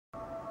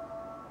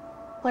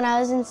When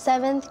I was in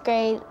 7th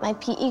grade, my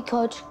PE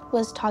coach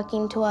was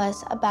talking to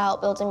us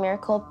about Build a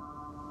Miracle.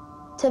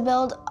 To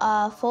build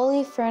a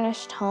fully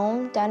furnished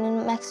home down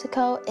in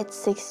Mexico, it's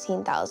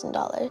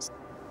 $16,000.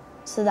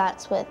 So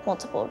that's with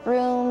multiple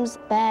rooms,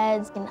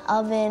 beds, an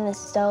oven, a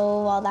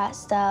stove, all that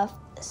stuff.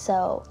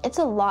 So it's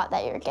a lot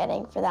that you're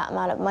getting for that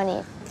amount of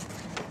money.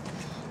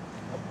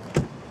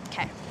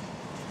 Okay.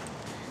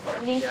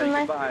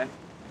 Goodbye.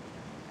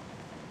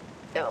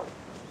 No.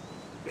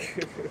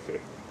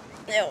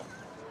 No.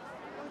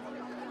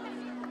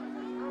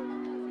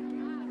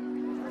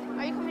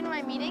 Are you coming to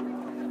my meeting?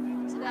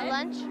 At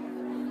lunch?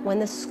 When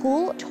the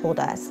school told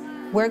us,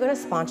 we're going to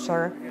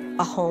sponsor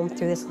a home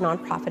through this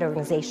nonprofit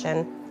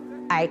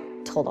organization, I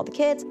told all the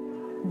kids,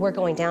 we're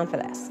going down for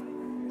this.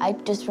 I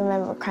just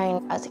remember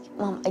crying. I was like,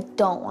 Mom, I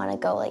don't want to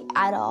go, like,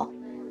 at all.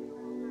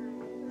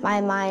 My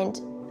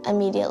mind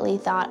immediately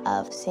thought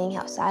of seeing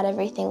how sad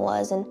everything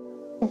was, and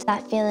it's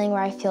that feeling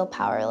where I feel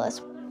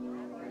powerless.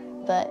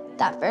 But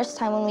that first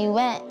time when we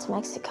went to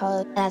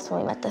Mexico, that's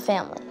when we met the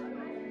family.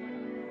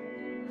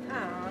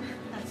 Oh,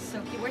 that's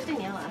so cute. Where's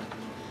Daniella?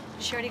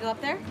 Did she already go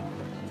up there?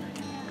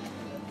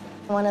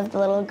 One of the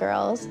little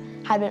girls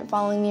had been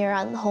following me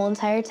around the whole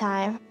entire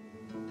time.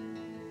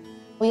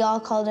 We all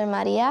called her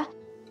Maria,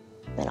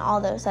 and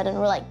all of a sudden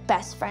we're like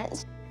best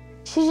friends.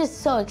 She's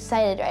just so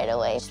excited right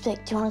away. She's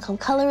like, do you want to come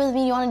color with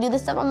me? You want to do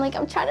this stuff? I'm like,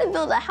 I'm trying to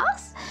build a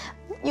house.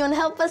 You want to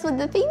help us with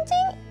the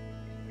painting?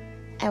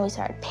 And we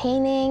started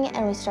painting,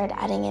 and we started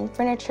adding in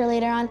furniture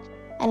later on.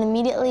 And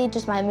immediately,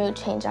 just my mood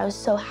changed. I was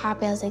so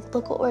happy. I was like,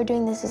 look what we're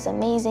doing. This is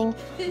amazing.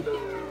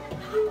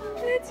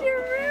 It's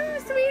your room,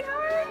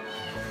 sweetheart.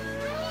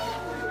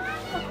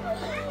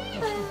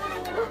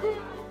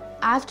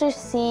 After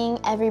seeing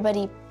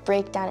everybody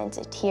break down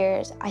into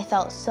tears, I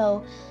felt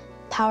so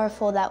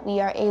powerful that we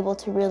are able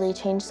to really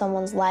change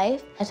someone's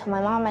life. I told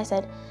my mom, I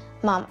said,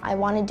 Mom, I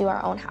want to do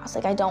our own house.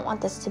 Like, I don't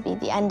want this to be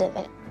the end of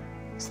it.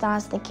 So then I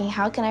was thinking,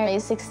 how can I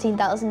raise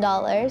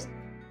 $16,000?